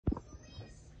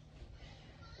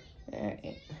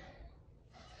Alright.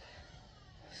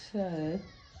 So,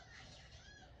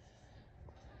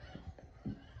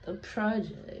 the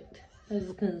project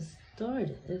has been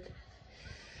started.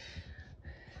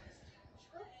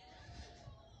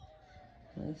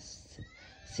 Let's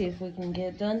see if we can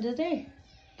get it done today.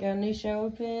 Got a new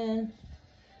shower pen.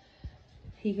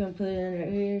 He gonna put it in her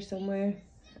ear somewhere.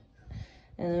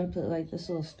 And then put like this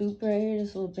little stoop right here,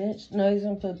 this little bench. No, he's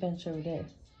gonna put a bench over there.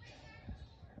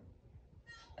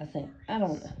 I think. I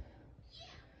don't know.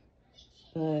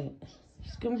 But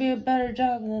it's gonna be a better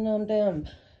job than them damn,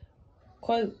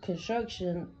 quote,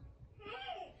 construction,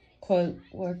 quote,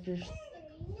 workers.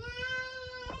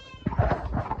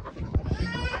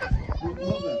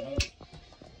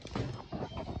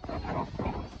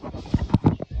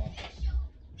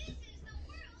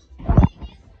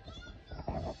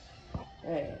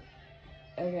 Alright,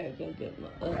 I gotta go get my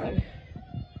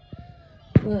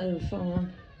other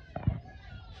phone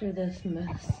for this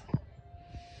mess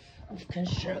of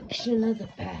construction of the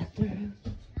bathroom.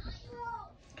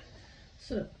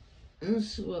 So,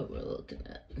 this is what we're looking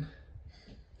at.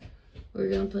 We're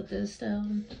gonna put this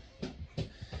down,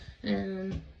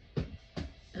 and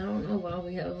I don't know why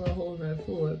we have a hole in our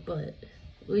floor, but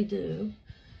we do.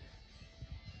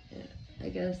 Yeah, I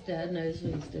guess Dad knows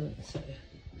what he's doing, so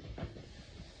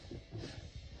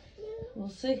we'll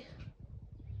see.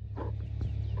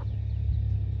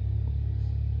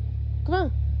 Come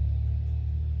on.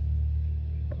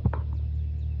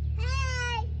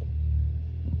 Hey.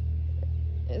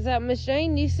 Is that Miss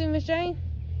Jane? You see Miss Jane?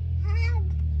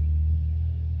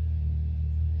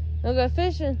 We'll go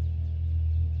fishing.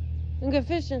 We'll go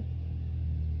fishing.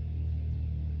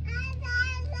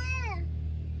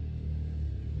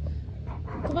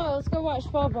 Come on, let's go watch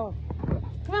football.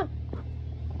 Come on.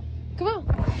 Come on.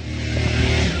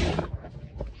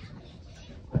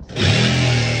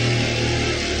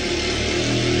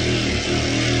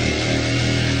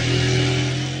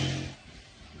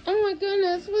 Oh my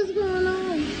goodness, what's going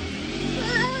on?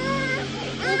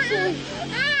 Let's see.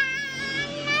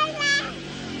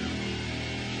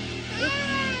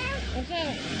 What's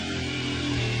up?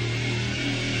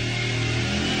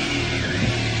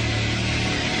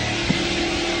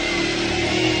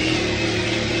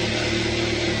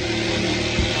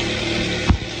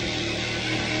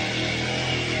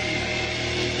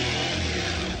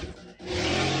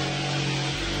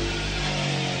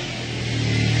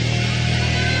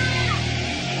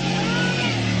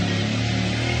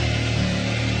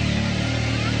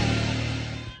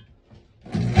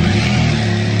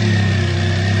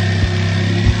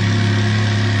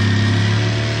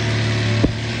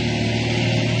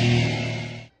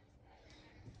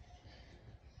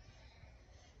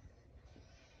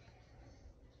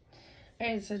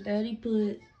 Alright, so Daddy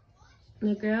put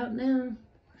the grout down,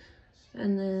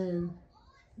 and then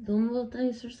them little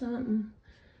things or something.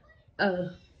 Oh,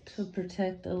 to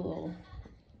protect the little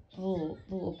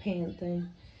pan thing.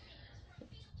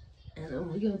 And then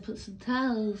we're gonna put some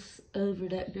tiles over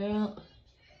that grout.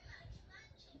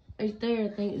 Right there, I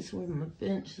think is where my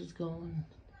bench is going.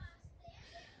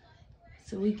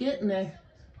 So we getting there.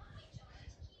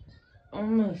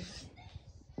 Almost.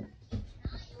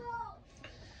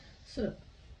 So,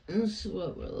 this is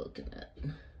what we're looking at.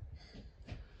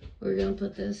 We're gonna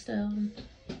put this down,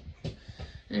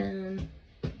 and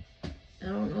I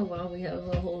don't know why we have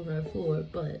a hole in our floor,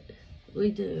 but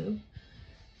we do.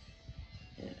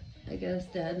 Yeah, I guess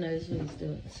Dad knows what he's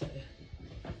doing, so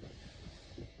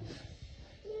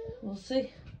we'll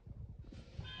see.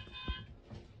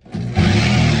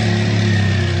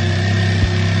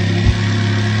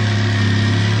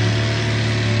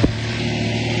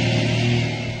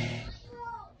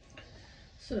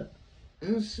 So,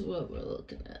 this is what we're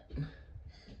looking at.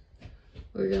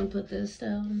 We're gonna put this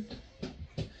down,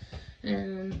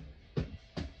 and I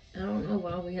don't know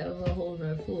why we have a hole in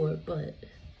our floor, but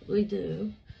we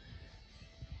do.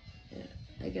 Yeah,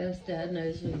 I guess Dad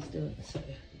knows what he's doing, so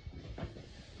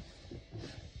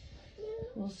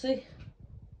we'll see.